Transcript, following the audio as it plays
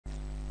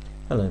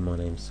Hello, my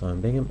name's Simon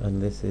Bingham,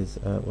 and this is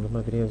one of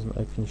my videos on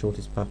opening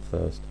shortest path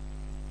first.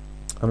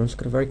 I'm just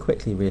going to very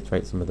quickly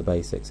reiterate some of the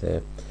basics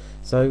here.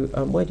 So,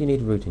 where do you need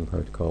a routing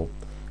protocol?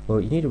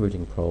 Well, you need a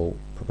routing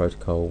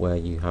protocol where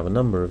you have a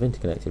number of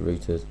interconnected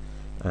routers,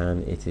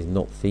 and it is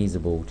not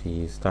feasible to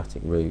use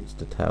static routes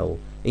to tell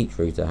each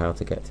router how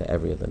to get to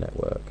every other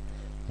network.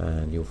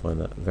 And you'll find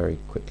that very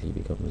quickly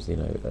becomes,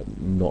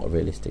 not a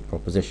realistic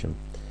proposition.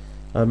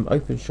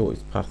 Open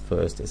shortest path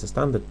first is a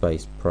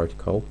standard-based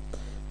protocol.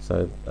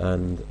 So,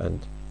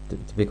 and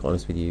to be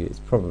honest with you, it's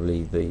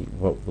probably the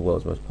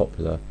world's most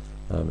popular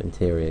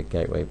interior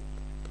gateway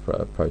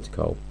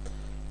protocol.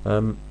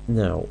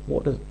 Now,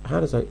 how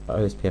does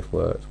OSPF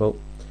work? Well,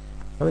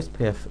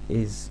 OSPF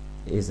is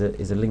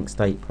a link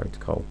state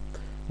protocol.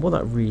 What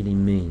that really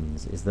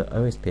means is that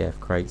OSPF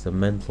creates a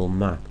mental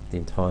map of the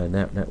entire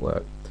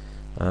network,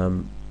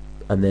 and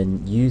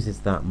then uses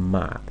that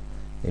map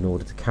in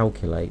order to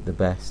calculate the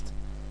best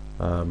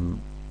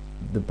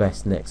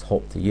next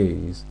hop to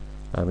use.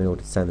 In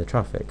order to send the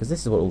traffic, because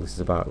this is what all this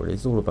is about really.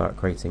 It's all about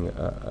creating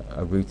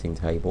a routing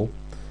table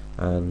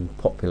and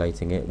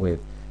populating it with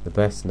the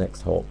best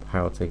next hop,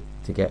 how to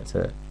get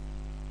to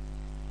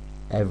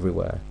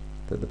everywhere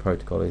that the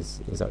protocol is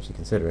actually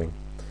considering.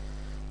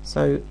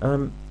 So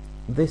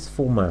this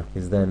full map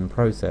is then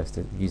processed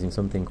using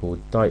something called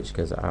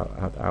dijkstra's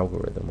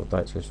algorithm, or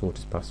dijkstra's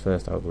shortest path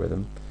first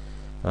algorithm,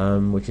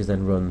 which is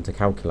then run to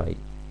calculate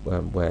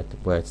where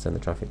to send the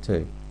traffic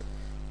to.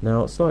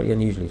 Now, slightly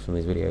unusually from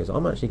these videos,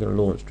 I'm actually going to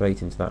launch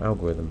straight into that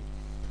algorithm.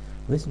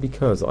 And this is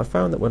because I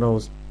found that when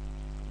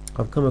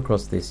I've come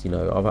across this,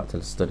 I've had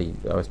to study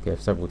OSPF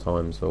several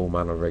times for all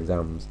manner of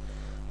exams,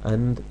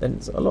 and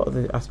a lot of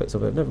the aspects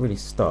of it have never really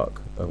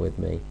stuck with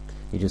me.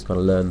 You just kind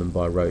of learn them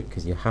by rote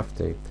because you have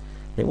to. And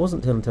it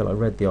wasn't until I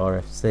read the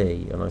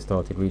RFC and I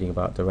started reading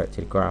about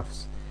directed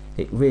graphs,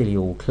 it really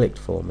all clicked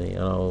for me,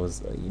 and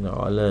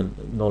I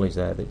learned knowledge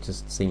there that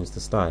just seems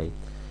to stay.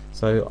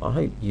 So I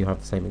hope you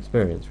have the same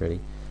experience really.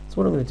 So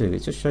what I'm going to do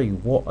is just show you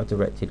what a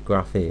directed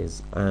graph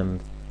is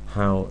and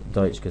how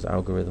dijkstra's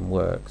algorithm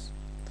works.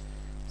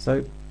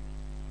 So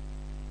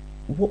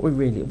what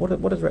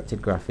a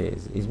directed graph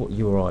is what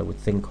you or I would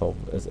think of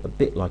as a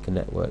bit like a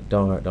network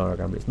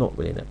diagram, but it's not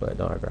really a network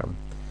diagram.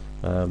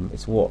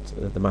 It's what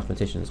the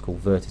mathematicians call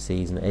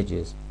vertices and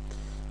edges.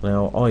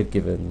 Now, I've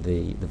given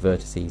the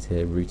vertices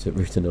here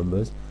router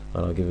numbers,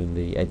 and I've given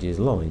the edges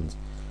lines.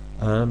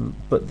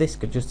 But this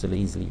could just as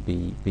easily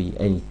be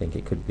anything.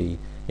 It could be,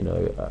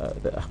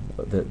 the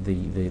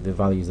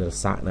values that a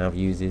sat nav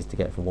uses to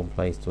get from one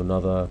place to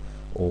another,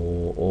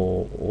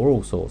 or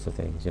all sorts of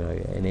things.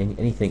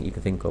 Anything you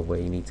can think of where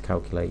you need to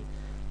calculate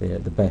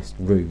the best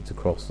route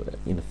across,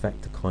 in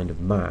effect, a kind of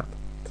map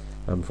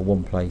from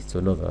one place to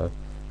another.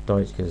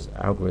 dijkstra's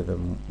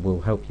algorithm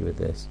will help you with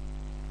this.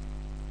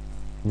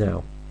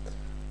 Now,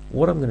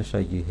 what I'm going to show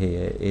you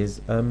here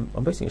is I'm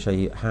basically going to show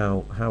you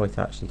how it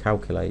actually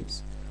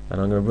calculates. And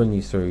I'm going to run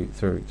you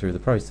through the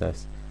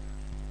process.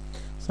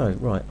 So,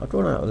 right, I've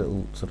drawn out a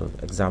little sort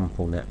of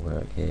example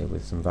network here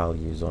with some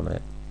values on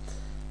it.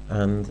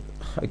 And,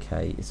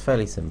 okay, it's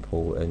fairly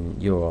simple,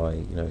 and you or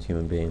I, as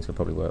human beings, will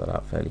probably work that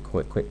out fairly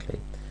quickly.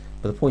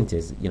 But the point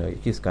is,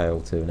 if you scale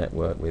to a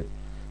network with,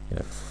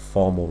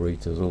 far more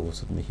routers, all of a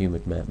sudden the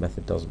human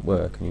method doesn't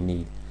work, and you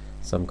need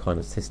some kind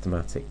of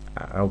systematic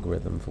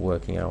algorithm for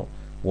working out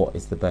what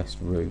is the best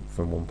route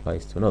from one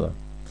place to another.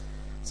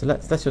 So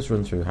let's just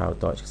run through how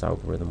dijkstra's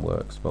algorithm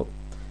works. Well,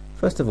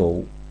 first of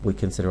all, we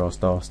consider our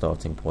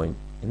starting point.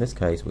 In this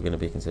case, we're going to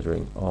be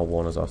considering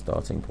R1 as our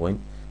starting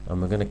point,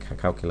 and we're going to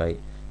calculate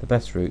the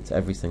best route to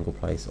every single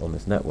place on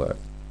this network.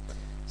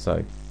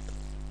 So,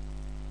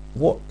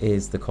 what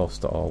is the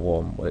cost to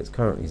R1? Well, it's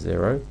currently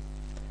 0,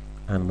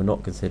 and we're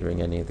not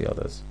considering any of the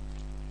others.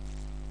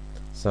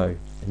 So,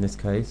 in this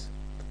case,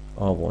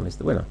 R1 is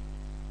the winner.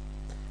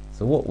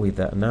 So what we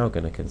are now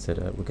going to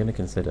consider, we're going to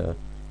consider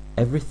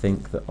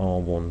everything that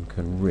R1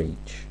 can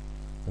reach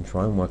and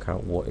try and work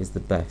out what is the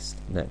best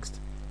next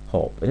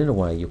hop. And in a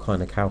way, you're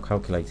kind of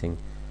calculating,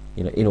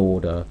 in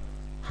order,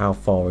 how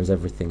far is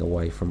everything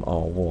away from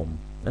R1,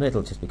 and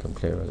it'll just become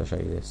clearer as I show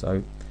you this.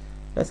 So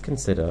let's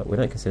consider, we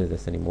don't consider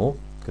this anymore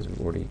because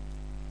we've already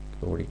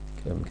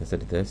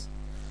considered this.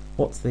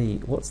 What's the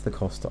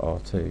cost to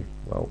R2?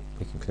 Well,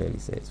 we can clearly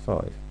see it's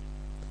 5. And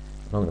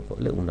I'm going to put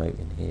a little note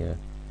in here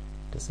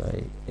to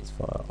say it's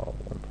via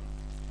R1.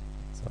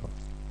 So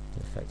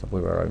in effect,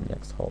 we're our own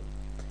next hop.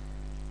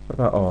 What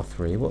about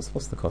R3?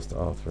 What's the cost of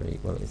R3?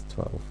 Well, it's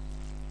 12.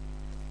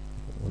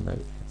 We'll note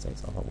it says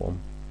it's R1.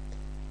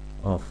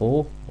 R4,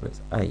 well,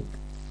 it's 8.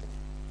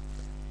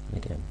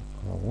 And again,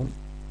 R1.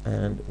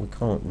 And we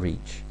can't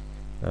reach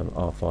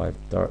R5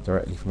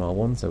 directly from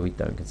R1, so we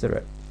don't consider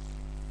it.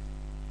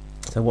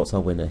 So what's our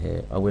winner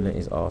here? Our winner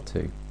is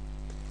R2.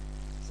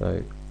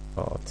 So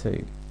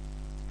R2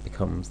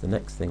 becomes the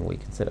next thing we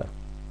consider.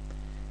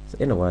 So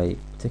in a way,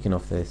 we're ticking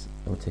off this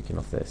and we're ticking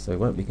off this, so we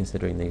won't be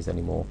considering these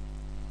anymore.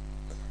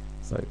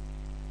 So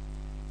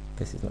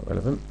this is not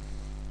relevant,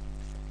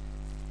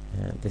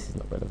 and this is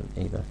not relevant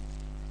either.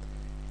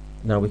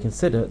 Now we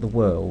consider the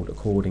world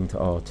according to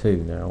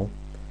R2 now,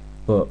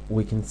 but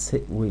we can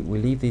we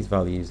leave these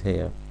values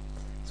here.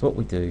 So what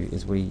we do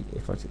is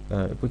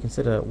if we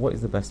consider what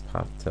is the best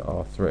path to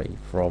R3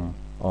 from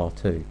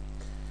R2.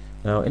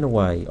 Now in a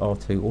way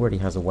R2 already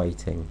has a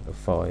weighting of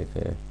 5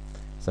 here,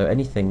 so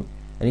anything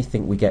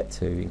we get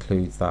to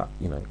includes that,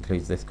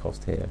 includes this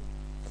cost here.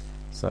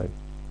 So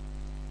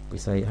we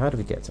say, how do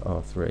we get to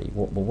R3?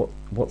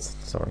 What's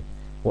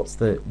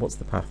the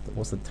path?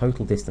 What's the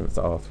total distance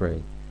to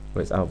R3?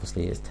 Well, it's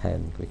obviously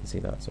 10. We can see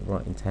that. So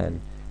right in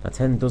 10. Now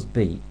 10 does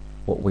beat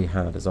what we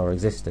had as our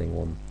existing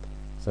one,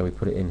 so we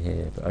put it in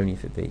here, but only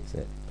if it beats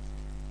it.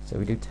 So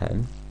we do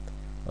 10,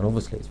 and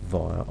obviously it's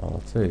via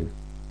R2.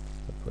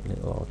 So put a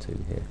little R2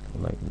 here,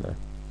 little note in there.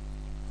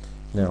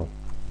 Now,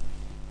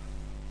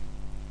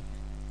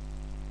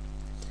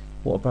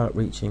 what about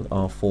reaching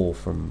R4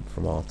 from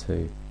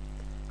R2?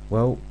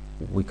 Well,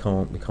 we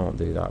can't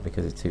do that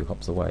because it's 2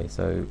 hops away,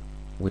 so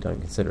we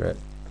don't consider it.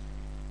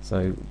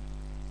 So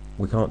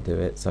we can't do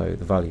it, so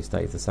the value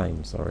stays the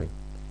same, sorry.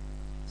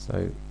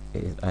 So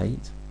it is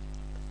 8,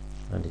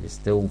 and it is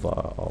still via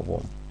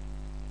R1.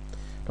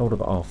 Now what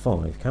about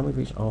R5? Can we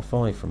reach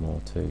R5 from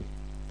R2?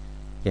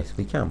 Yes,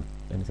 we can,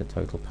 and it's a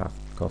total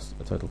cost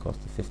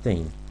of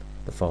 15.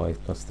 The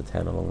 5 plus the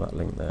 10 along that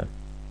link there.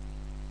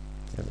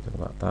 So we're talking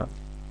about that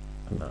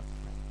and that.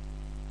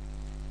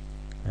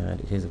 And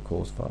it is of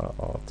course via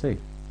R2.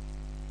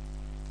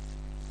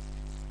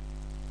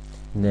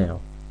 Now,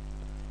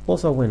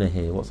 what's our winner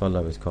here? What's our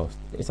lowest cost?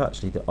 It's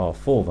actually the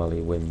R4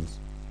 value wins,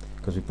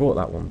 because we brought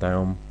that one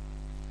down.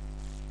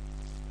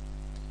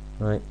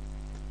 Right,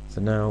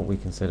 so now we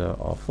consider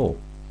R4.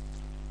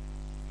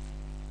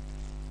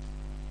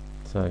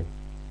 So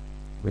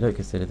we don't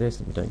consider this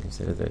and we don't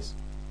consider this.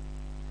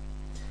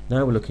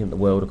 Now we're looking at the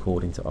world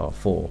according to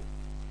R4.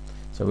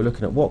 So we're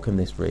looking at what can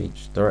this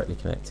reach directly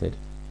connected,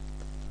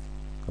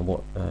 and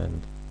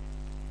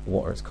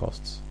what are its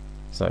costs.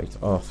 So to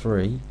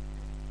R3,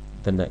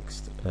 the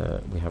next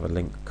we have a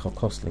link,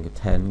 cost link of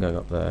 10 going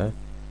up there,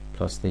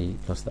 plus the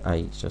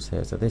 8 just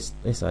here. So this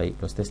 8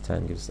 plus this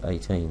 10 gives us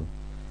 18.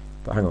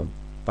 But hang on,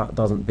 that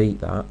doesn't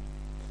beat that.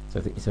 So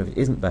if it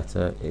isn't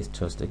better, it's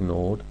just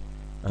ignored,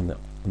 and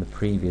the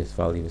previous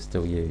value is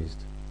still used.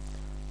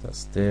 So that's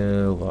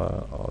still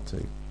via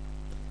R2.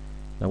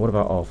 Now what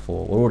about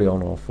R4? We're already on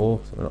R4,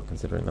 so we're not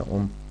considering that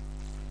one.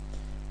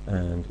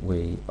 And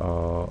we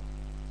are,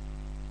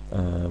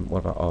 what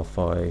about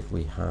R5?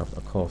 We have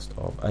a cost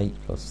of 8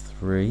 plus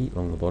 3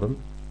 along the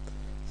bottom,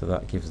 so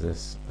that gives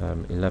us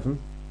 11.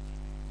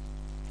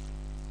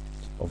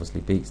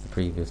 Obviously beats the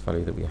previous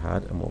value that we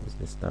had, and what was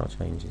this now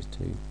changes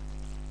to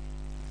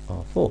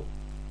R4.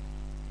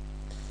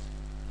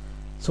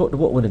 So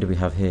what winner do we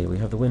have here? We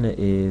have the winner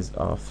is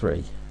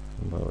R3.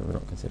 Well, we're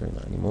not considering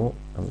that anymore,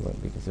 and we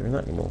won't be considering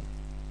that anymore.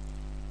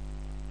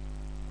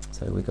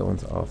 So we go on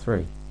to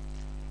R3.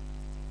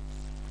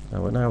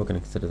 Now we're going to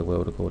consider the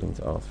world according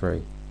to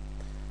R3.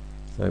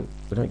 So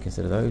we don't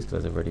consider those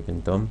because they've already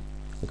been done.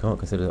 We can't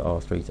consider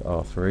R3 to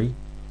R3.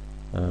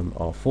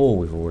 R4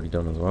 we've already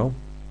done as well.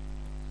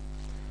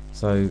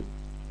 So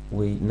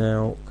we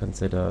now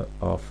consider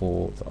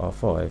R4 to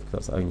R5 because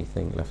that's the only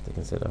thing left to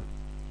consider.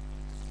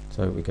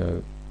 So we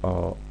go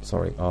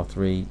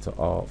R3 to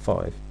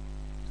R5.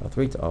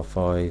 R3 to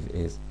R5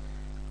 is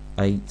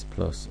 8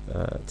 plus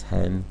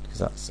 10, because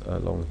that's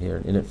along here,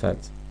 and in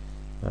effect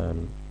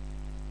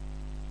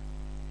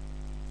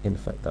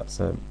that's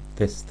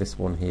this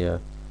one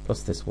here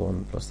plus this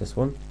one,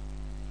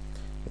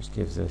 which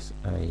gives us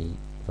a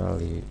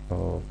value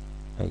of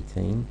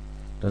 18.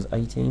 Does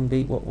 18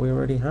 beat what we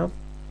already have?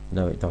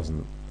 No, it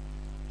doesn't.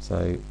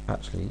 So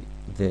actually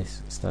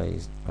this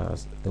stays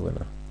as the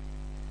winner.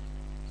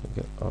 So we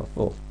get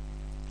R4.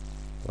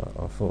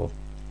 R4.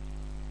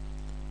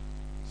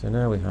 So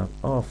now we have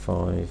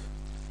R5,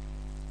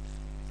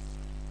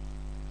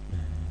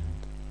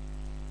 and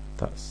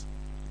that's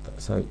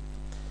so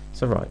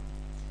right.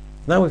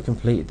 Now we've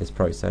completed this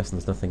process and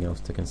there's nothing else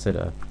to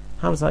consider.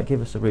 How does that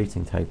give us a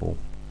routing table?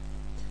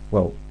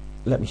 Well,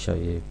 let me show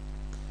you.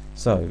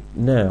 So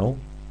now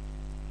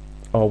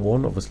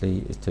R1 obviously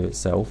is to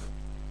itself,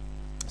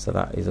 so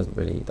that doesn't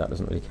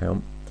really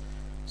count.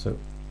 So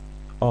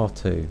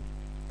R2.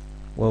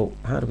 Well,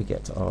 how do we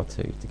get to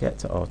R2? To get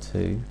to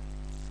R2,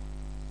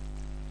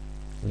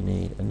 we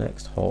need a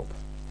next hop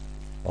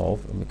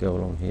of, and we go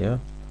along here.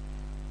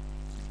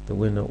 The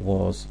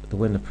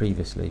winner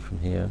previously from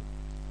here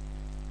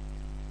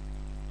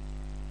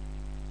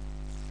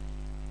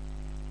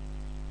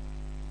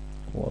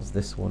was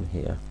this one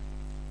here.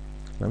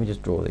 Let me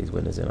just draw these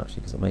winners in actually,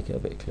 because it'll make it a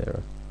bit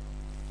clearer.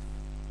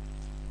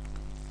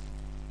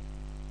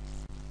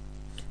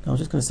 Now I'm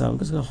just going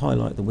to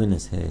highlight the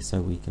winners here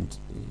so we can,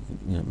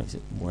 it makes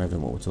it more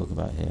evident what we're talking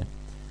about here.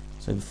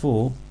 So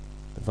before,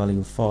 the value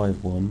of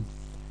 5 won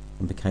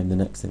and became the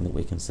next thing that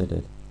we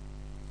considered.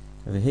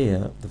 Over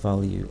here, the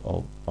value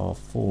of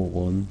R4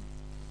 won,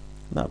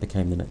 and that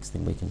became the next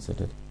thing we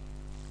considered.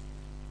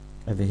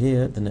 Over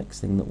here, the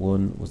next thing that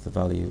won was the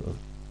value of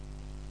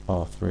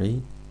R3,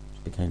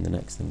 which became the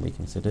next thing we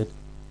considered.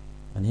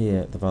 And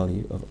here, the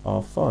value of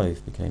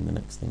R5 became the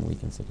next thing we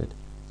considered.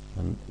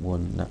 and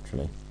 1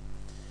 naturally.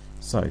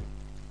 So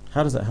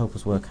how does that help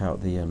us work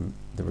out the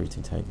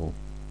routing table?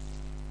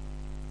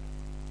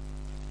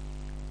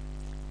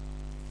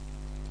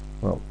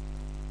 Well,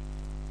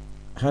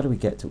 how do we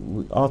get to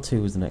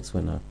R2 was the next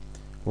winner?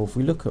 Well, if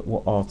we look at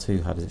what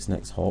R2 had as its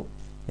next hop,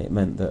 it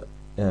meant that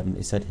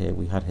it said here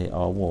we had here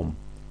R1,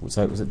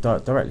 so it was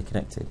directly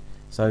connected.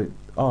 So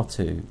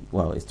R2,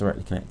 well, it's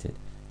directly connected,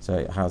 so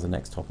it has the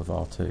next hop of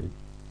R2.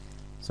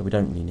 So we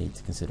don't really need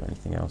to consider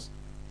anything else.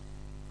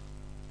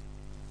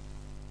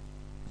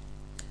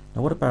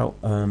 Now, what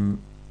about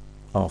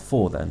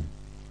R4 then?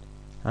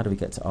 How do we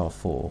get to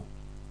R4?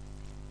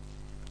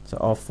 So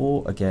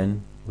R4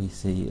 again, we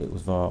see it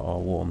was via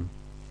R1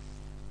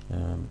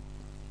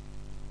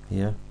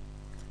 here.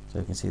 So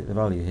you can see that the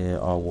value here,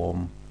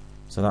 R1,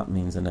 so that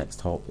means the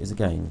next hop is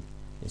again,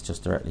 it's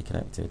just directly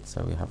connected,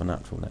 so we have a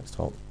natural next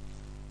hop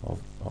of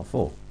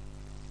R4.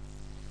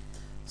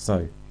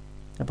 So,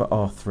 how about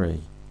R3?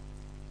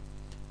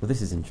 Well,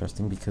 this is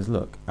interesting because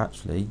look,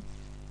 actually,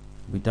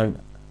 we don't,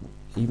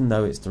 even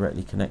though it's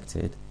directly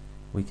connected,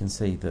 we can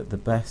see that the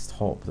best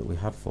hop that we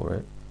had for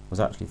it was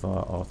actually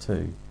via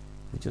R2.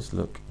 We just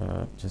look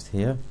just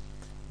here,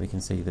 we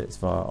can see that it's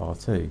via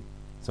R2.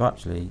 So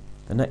actually,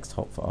 the next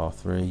hop for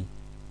R3,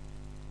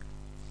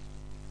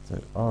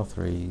 so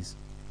R3's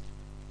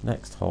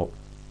next hop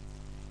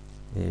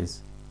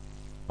is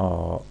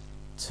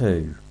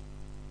R2.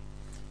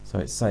 So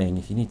it's saying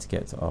if you need to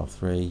get to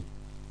R3,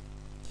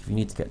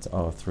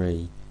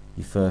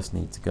 you first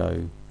need to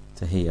go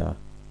to here.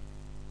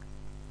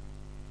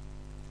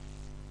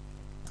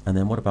 And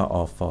then what about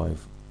R5?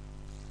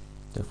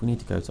 So if we need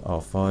to go to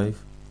R5,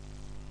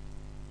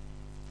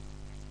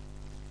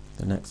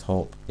 the next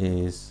hop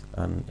is,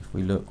 and if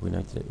we look, we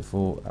noted it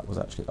before, that was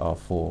actually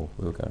R4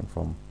 we were going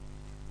from.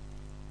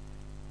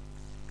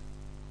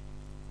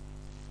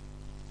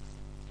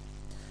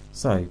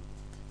 So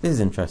this is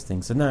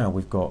interesting. So now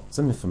we've got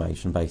some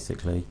information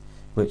basically,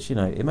 which, you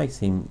know, it may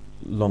seem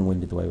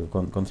long-winded the way we've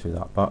gone through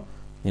that, but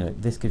you know,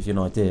 this gives you an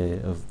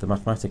idea of the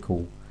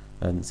mathematical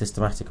and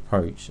systematic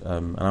approach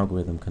an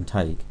algorithm can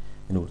take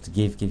in order to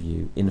give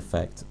you in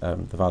effect the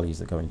values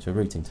that go into a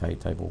routing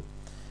table.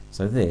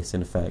 So this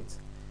in effect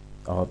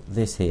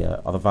this here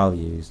are the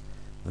values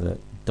that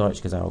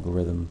Dijkstra's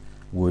algorithm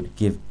would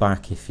give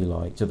back, if you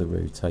like, to the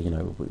router. You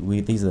know,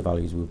 these are the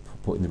values we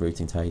would put in the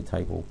routing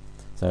table.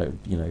 So,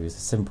 you know, it's a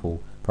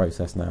simple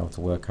process now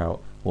to work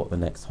out what the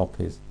next hop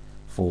is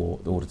for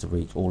in order to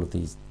reach all of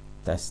these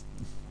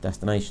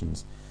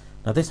destinations.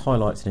 Now, this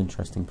highlights an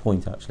interesting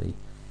point actually.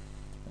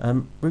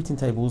 Routing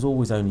tables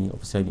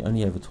obviously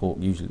only ever talk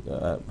usually.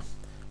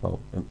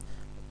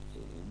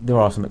 There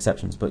are some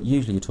exceptions, but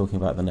usually you're talking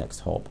about the next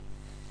hop.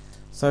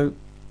 So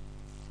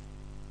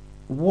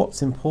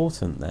what's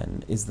important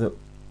then is that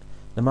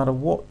no matter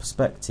what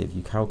perspective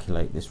you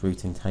calculate this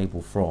routing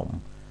table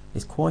from,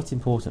 it's quite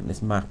important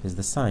this map is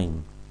the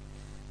same.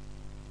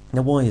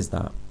 Now, why is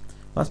that?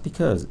 That's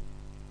because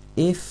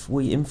if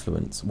we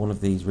influence one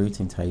of these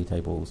routing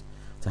tables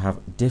to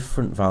have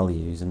different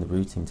values in the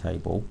routing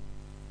table,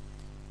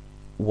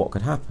 what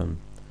could happen?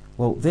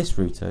 Well, this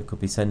router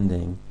could be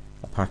sending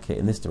a packet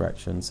in this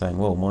direction saying,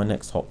 well, my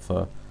next hop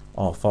for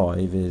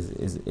R5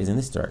 is in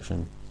this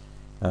direction,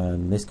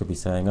 and this could be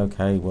saying,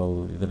 okay,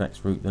 well, the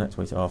next way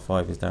to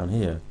R5 is down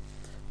here.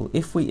 Well,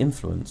 if we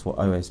influence what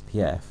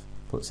OSPF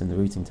puts in the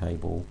routing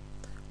table,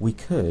 we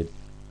could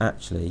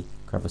actually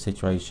have a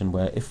situation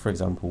where, if for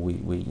example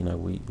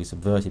we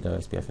subverted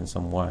OSPF in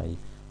some way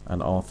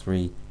and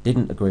R3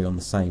 didn't agree on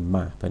the same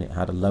map and it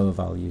had a lower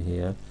value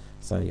here,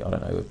 say, I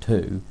don't know, of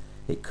 2,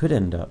 you could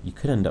end up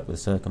with a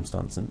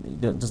circumstance,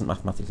 and it doesn't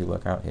mathematically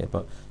work out here,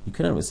 but you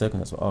could end up with a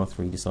circumstance where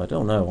R3 decided,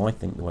 oh no, I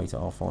think the way to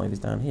R5 is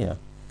down here,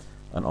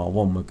 and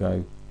R1 would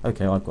go,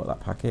 okay, I've got that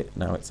packet,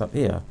 now it's up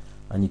here,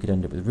 and you could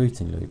end up with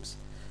routing loops.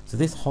 So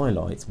this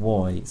highlights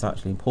why it's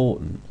actually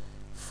important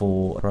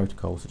for a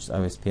protocol such as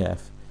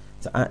OSPF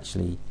to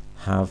actually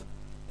have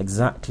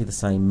exactly the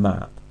same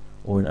map,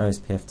 or in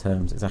OSPF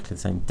terms exactly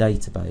the same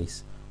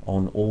database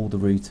on all the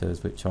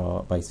routers which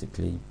are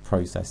basically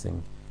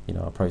processing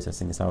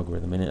this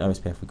algorithm. And in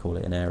OSPF we call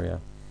it an area.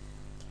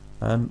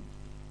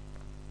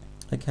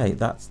 Okay,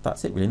 that's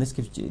it really, and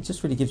it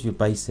just really gives you a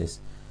basis.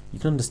 You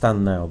can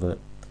understand now that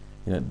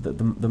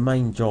the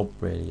main job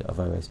really of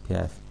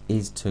OSPF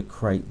is to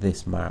create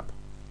this map,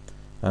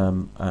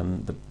 and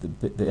the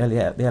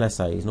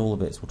LSAs and all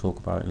the bits we'll talk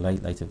about in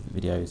later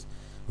videos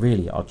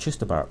really are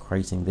just about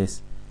creating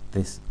this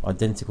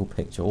identical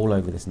picture all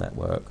over this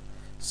network,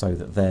 so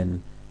that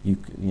then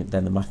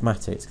the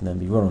mathematics can then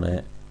be run on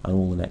it and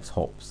all the next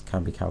hops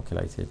can be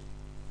calculated.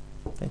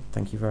 Okay,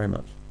 thank you very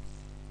much.